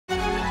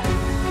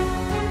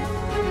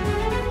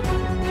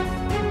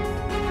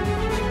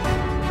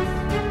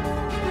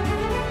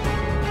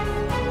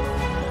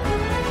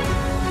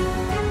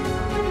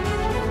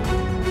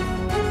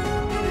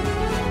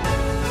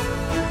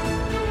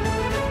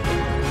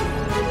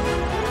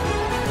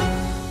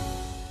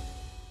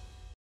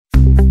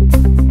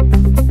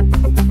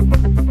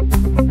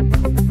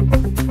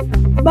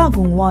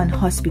bagong One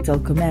Hospital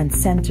Command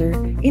Center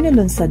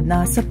inilunsad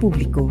na sa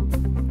publiko.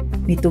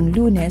 Nitong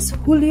Lunes,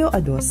 Hulyo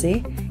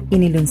 12,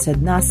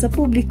 inilunsad na sa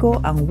publiko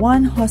ang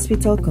One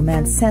Hospital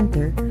Command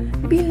Center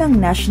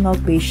bilang National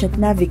Patient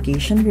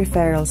Navigation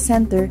Referral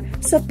Center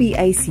sa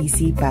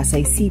PICC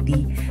Pasay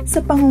City sa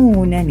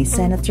pangunguna ni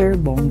Senador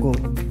Bong Go.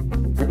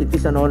 It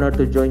is an honor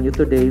to join you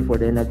today for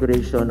the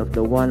inauguration of the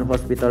One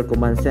Hospital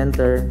Command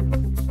Center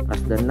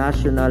as the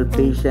National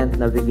Patient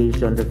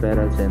Navigation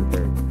Referral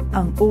Center.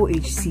 Ang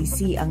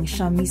OHCC ang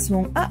siya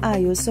mismong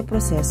aayos sa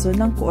proseso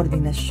ng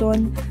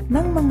koordinasyon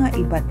ng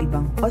mga iba't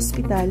ibang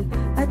hospital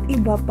at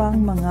iba pang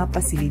mga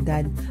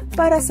pasilidad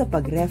para sa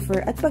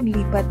pag-refer at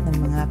paglipat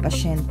ng mga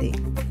pasyente.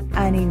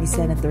 Ani ni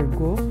Senador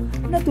Go,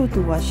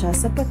 natutuwa siya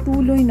sa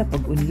patuloy na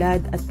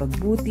pag-unlad at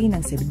pagbuti ng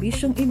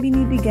serbisyong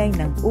ibinibigay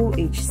ng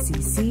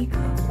OHCC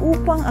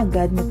upang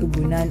agad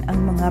matugunan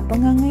ang mga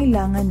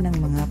pangangailangan ng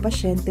mga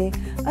pasyente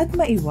at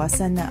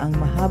maiwasan na ang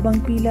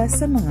mahabang pila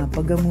sa mga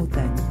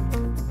paggamutan.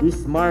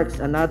 This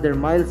marks another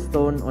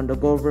milestone on the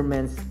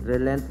government's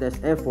relentless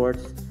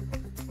efforts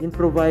in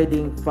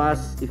providing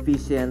fast,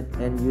 efficient,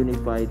 and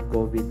unified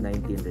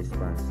COVID-19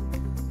 response.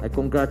 I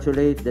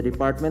congratulate the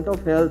Department of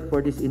Health for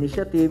this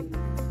initiative,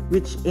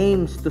 which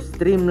aims to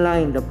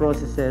streamline the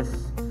processes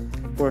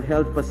for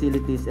health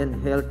facilities and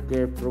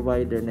healthcare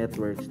provider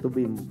networks to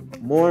be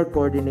more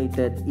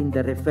coordinated in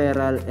the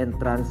referral and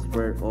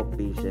transfer of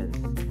patients.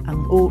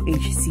 Ang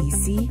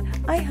OHCC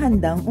ay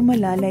handang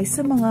umalalay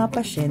sa mga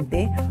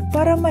pasyente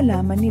para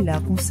malaman nila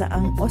kung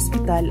saang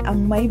ospital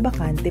ang may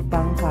bakante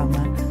pang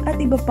kama at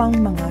iba pang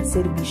mga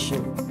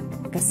serbisyo.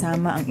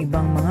 Kasama ang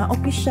ibang mga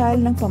opisyal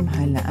ng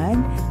pamahalaan,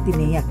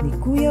 tiniyak ni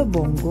Kuya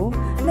Bong Go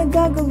na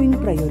gagawing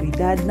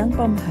prioridad ng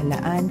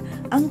pamahalaan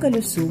ang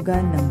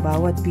kalusugan ng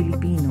bawat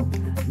Pilipino,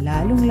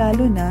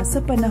 lalong-lalo na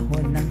sa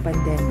panahon ng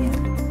pandemya.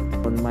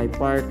 On my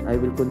part, I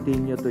will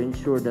continue to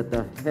ensure that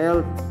the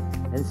health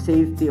and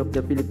safety of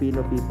the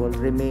Filipino people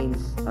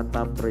remains a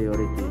top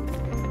priority.